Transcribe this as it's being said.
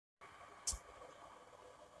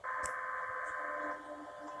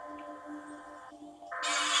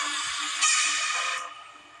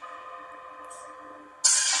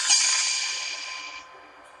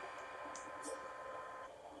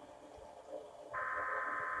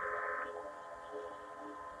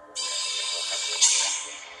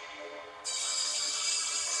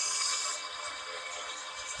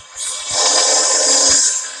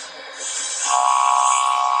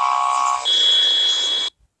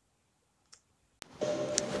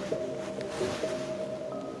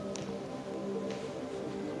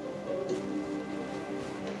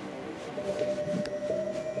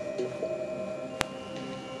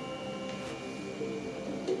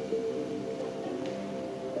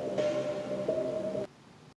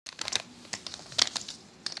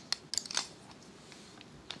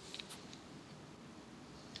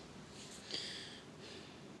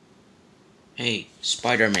Hey,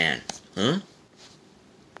 Spiderman. Huh?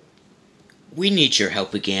 We need your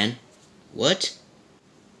help again. What?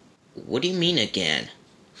 What do you mean again?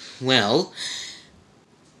 Well,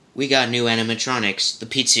 we got new animatronics. The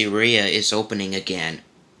pizzeria is opening again.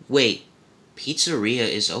 Wait, pizzeria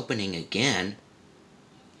is opening again?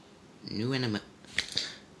 New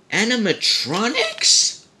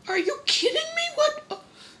animatronics? Are you kidding me?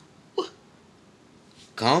 What?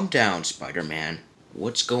 Calm down, Spider-Man.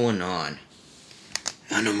 What's going on?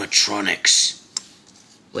 Animatronics.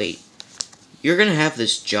 Wait, you're gonna have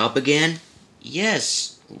this job again?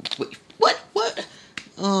 Yes. Wait, what?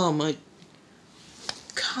 Oh my...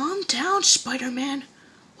 Calm down, Spider-Man.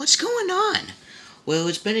 What's going on? Well,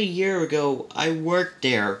 it's been a year ago. I worked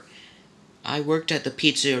there. I worked at the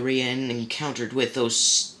pizzeria and encountered with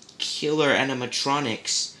those killer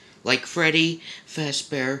animatronics. Like Freddy,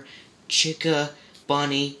 Fazbear, Chica,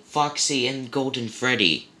 Bonnie, Foxy, and Golden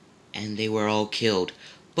Freddy. And they were all killed.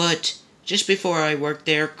 But just before I worked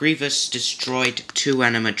there, Grievous destroyed 2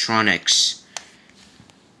 animatronics.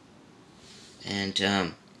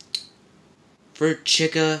 And, for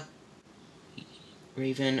Chica,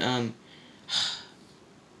 Raven,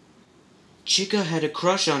 Chica had a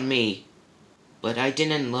crush on me, but I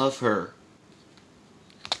didn't love her.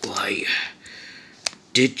 Why,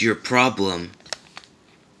 did your problem?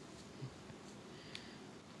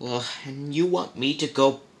 Well, and you want me to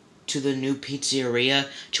go to the new pizzeria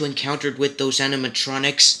to encounter with those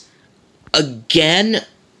animatronics again?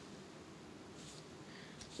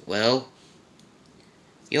 Well,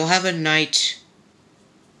 you'll have a night.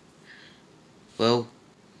 Well,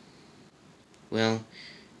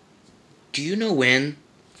 do you know when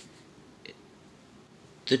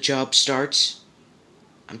the job starts?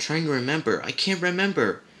 I'm trying to remember. I can't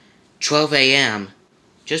remember. 12 a.m.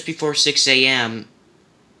 Just before 6 a.m.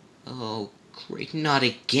 Oh, great, not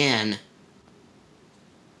again.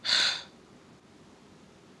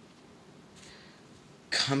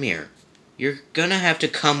 Come here. You're gonna have to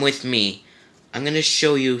come with me. I'm gonna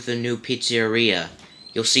show you the new pizzeria.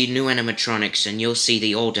 You'll see new animatronics, and you'll see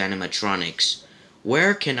the old animatronics.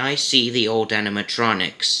 Where can I see the old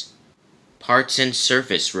animatronics? Parts and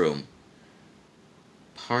surface room.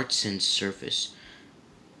 Parts and surface.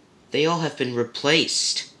 They all have been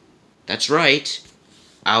replaced. That's right.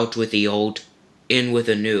 Out with the old, in with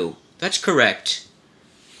the new. That's correct.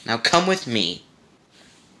 Now come with me.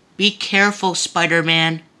 Be careful,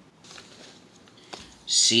 Spider-Man.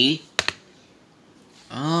 See?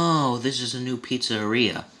 Oh, this is a new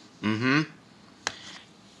pizzeria.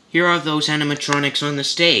 Here are those animatronics on the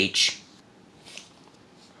stage.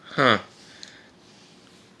 Huh.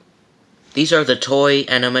 These are the toy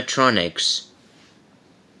animatronics.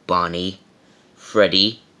 Bonnie,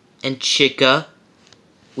 Freddy, and Chica.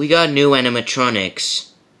 We got new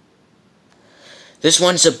animatronics. This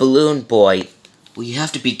one's a balloon boy. Well, you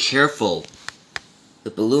have to be careful.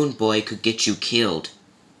 The balloon boy could get you killed.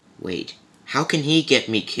 Wait, how can he get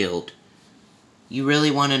me killed? You really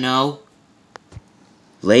want to know?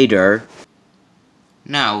 Later.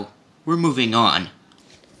 Now, we're moving on.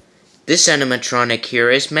 This animatronic here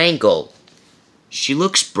is Mangle. She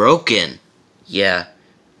looks broken. Yeah.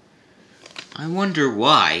 I wonder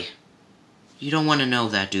why. You don't want to know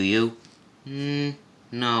that, do you?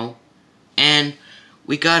 No. And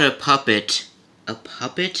we got a puppet. A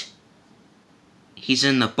puppet? He's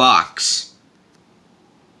in the box.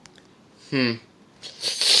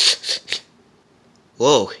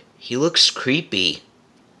 Whoa, he looks creepy.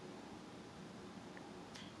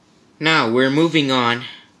 Now, we're moving on.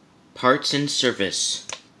 Parts and service.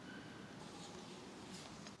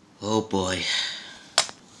 Oh boy.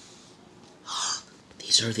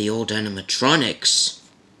 These are the old animatronics.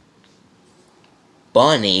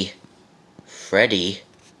 Bonnie, Freddy,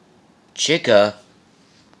 Chica,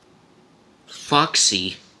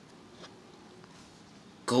 Foxy,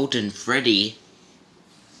 Golden Freddy.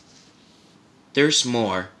 There's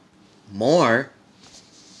more. More?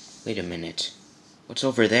 Wait a minute. What's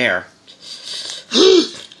over there?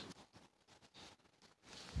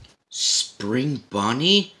 Spring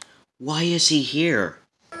Bonnie? Why is he here?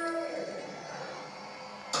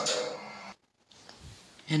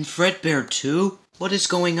 And Fredbear too? What is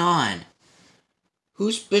going on?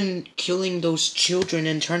 Who's been killing those children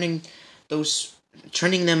and turning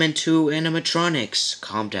them into animatronics?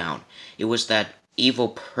 Calm down. It was that evil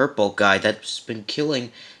purple guy that's been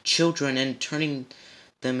killing children and turning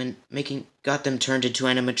them and got them turned into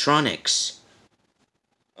animatronics.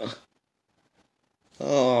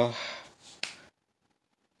 Oh.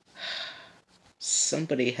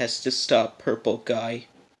 Somebody has to stop Purple Guy.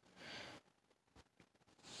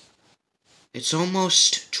 It's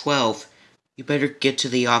almost 12. You better get to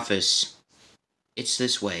the office. It's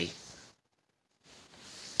this way.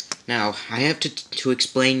 Now, I have to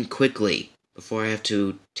explain quickly before I have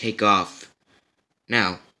to take off.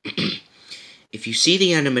 Now, if you see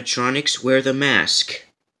the animatronics, wear the mask.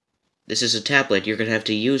 This is a tablet, you're gonna have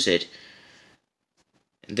to use it.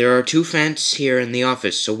 There are 2 fans here in the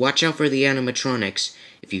office, so watch out for the animatronics.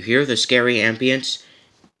 If you hear the scary ambience,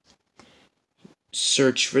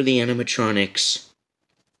 search for the animatronics.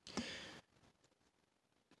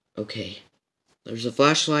 Okay. There's a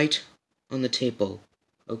flashlight on the table.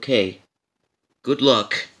 Okay. Good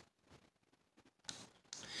luck.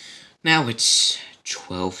 Now it's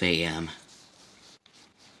 12 a.m.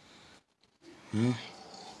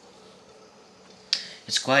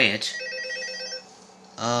 It's quiet.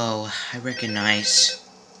 Oh, I recognize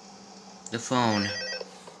the phone.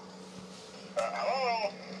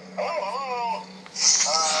 Hello?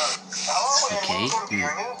 Okay.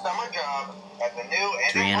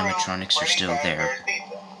 3 animatronics are still there.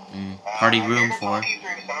 Party room 4.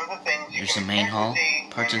 There's the main hall.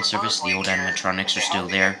 Parts and service, the old animatronics are still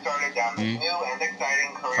there.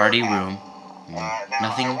 Party room.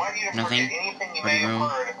 Nothing. Party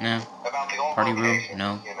room. No. Party room.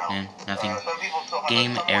 No. Nothing.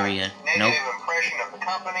 Game area. Nope.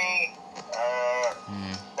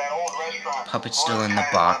 Puppet's still in the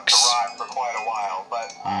box.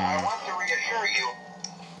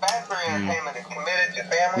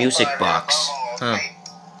 Music box. Huh.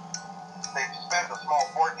 They've spent a small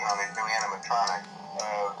fortune on these new animatronics.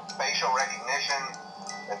 Facial recognition,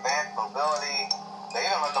 advanced mobility. They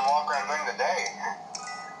even let them walk around during the day.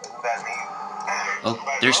 Isn't that neat? Oh,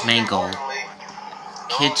 there's main goal.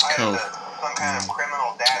 Kids Cove. Some kind of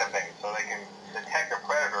criminal database so they can detect a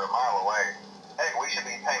predator a mile away. Heck, we should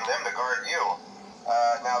be paying them to guard you.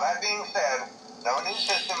 Now that being said, no new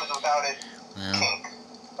system is without its kinks.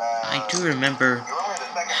 I do remember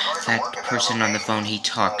that person on the phone, he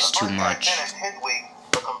talks too much.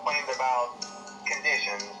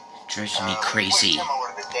 Drives me crazy. Oh,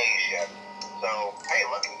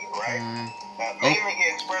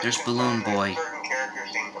 there's Balloon Boy.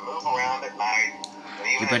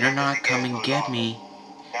 You better not come and get me.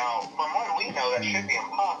 Now, from what we know, that should be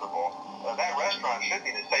impossible. That restaurant should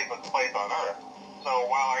be the safest place on Earth. So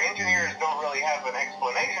while our engineers don't really have an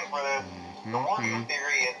explanation for this, the working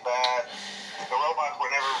theory is that the robots were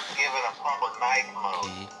never given a proper night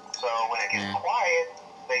mode. So when it gets quiet,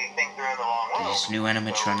 they think they're in the wrong room. These new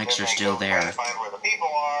animatronics are still there. Find where the people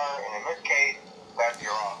are, and in this case, that's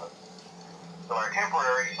your office. So our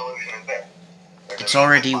temporary solution is this. It's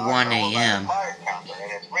already 1 a.m. And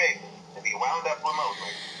it's rigged to be wound up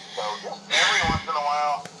remotely. So just every once in a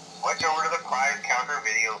while, switch over to the prize counter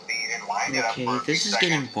video feed and wind it up for a few this is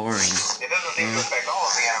getting seconds. boring. It doesn't seem to affect all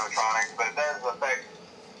of the animatronics, but it does affect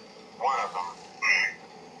one of them.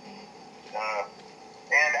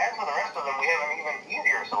 And as for the rest of them, we have an even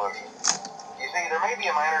easier solution. You see, there may be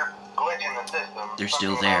a minor glitch in the system. They're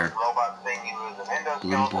still there.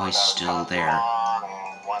 Balloon Boy's still there.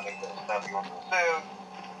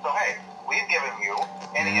 So hey, we've given you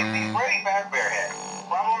an EMP Freddy Fazbear head.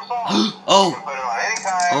 Problem solved. Oh! You can put it on any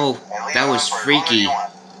time, and That leave it was on for as long as freaky. you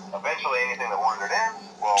want. Eventually, anything that wandered in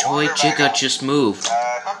will Toy wander back Chica out. just moved.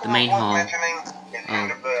 Something The main worth hall. mentioning is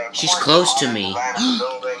kind of the She's core close to design me. of the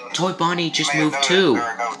building. Toy Bonnie You just may have moved noticed too. There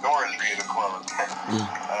are no doors for you to close.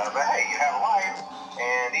 But hey, you have lights,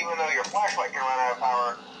 and even though your flashlight can run out of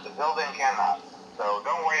power, the building cannot. So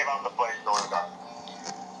don't worry about the place going dark.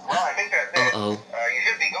 Well, I think that's it. You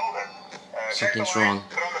should be golden. Something's wrong.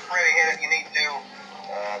 Put on the Freddy head if you need to.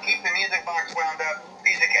 Keep the music box wound up.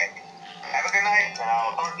 Piece of cake. Have a good night, and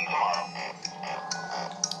I'll talk to you tomorrow.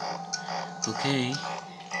 Okay.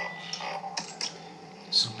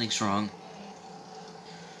 Something's wrong.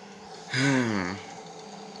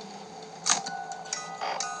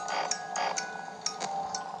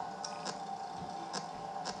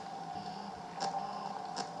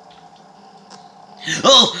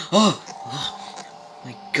 Oh,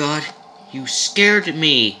 my God, you scared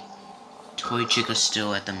me. Toy Chica's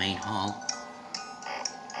still at the main hall.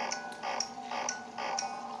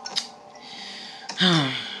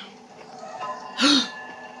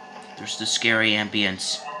 There's the scary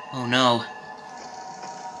ambience. Oh no.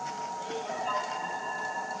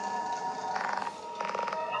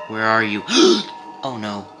 Where are you? Oh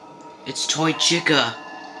no. It's Toy Chica.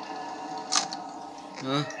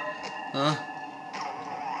 Huh?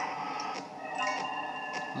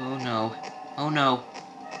 Oh no. Oh no.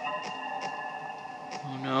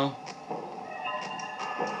 Oh no.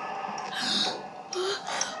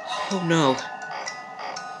 Oh no.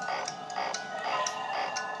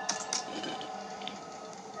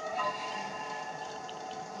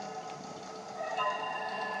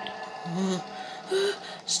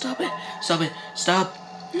 Stop it. Stop it. Stop.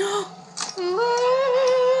 No.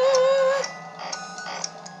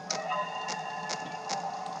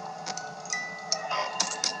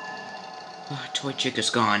 Toy chick is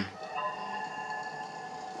gone.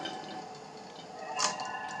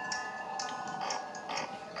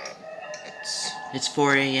 It's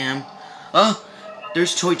 4 a.m. Oh,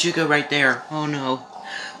 there's Toy Chica right there. Oh no.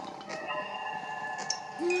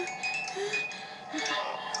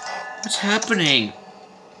 What's happening?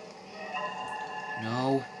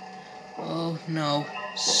 No. Oh no.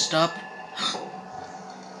 Stop.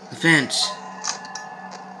 The fence.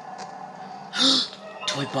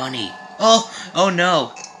 Toy Bunny. Oh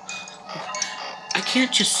no. I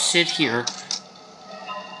can't just sit here.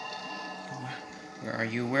 Where are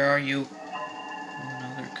you? Where are you? Oh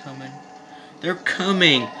no, they're coming. They're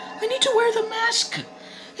coming. I need to wear the mask.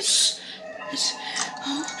 It's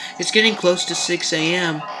getting close to 6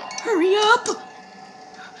 a.m. Hurry up.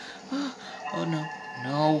 Oh no.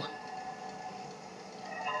 No.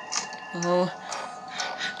 Oh.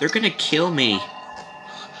 They're gonna kill me.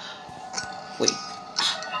 Wait.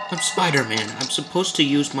 I'm Spider-Man. I'm supposed to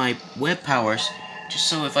use my web powers just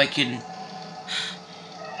so if I can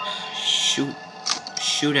shoot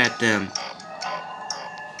at them.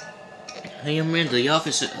 Hey, I'm in the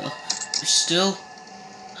office. Still?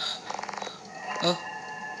 Oh,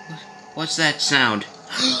 what's that sound?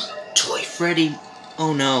 Toy Freddy.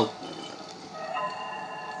 Oh no.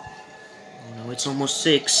 Oh no, it's almost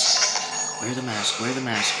 6. Wear the mask. Wear the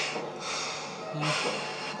mask.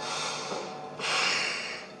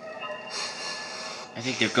 I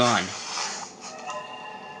think they're gone.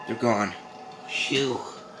 They're gone. Phew.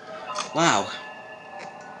 Wow.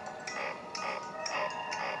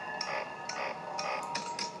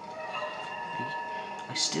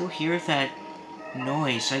 I still hear that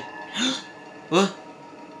noise. What?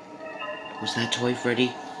 Was that Toy Freddy?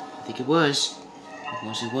 I think it was.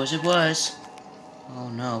 It was. Oh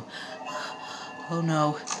no. Oh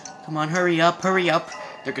no. Come on, hurry up, hurry up.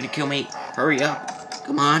 They're gonna kill me. Hurry up.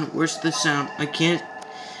 Come on, where's the sound? I can't.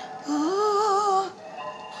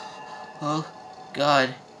 Oh,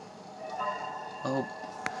 God. Oh.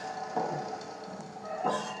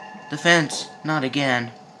 The fence. Not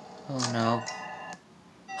again. Oh, no.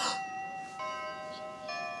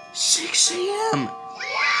 6 a.m.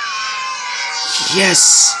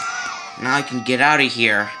 Yes! Now I can get out of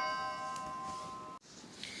here.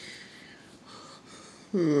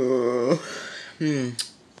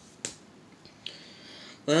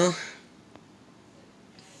 Well,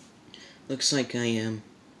 looks like I am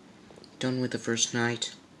done with the first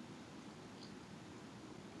night.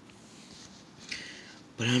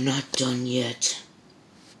 But I'm not done yet.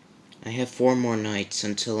 I have 4 more nights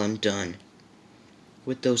until I'm done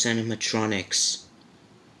with those animatronics.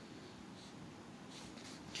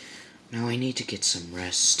 Now I need to get some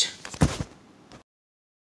rest.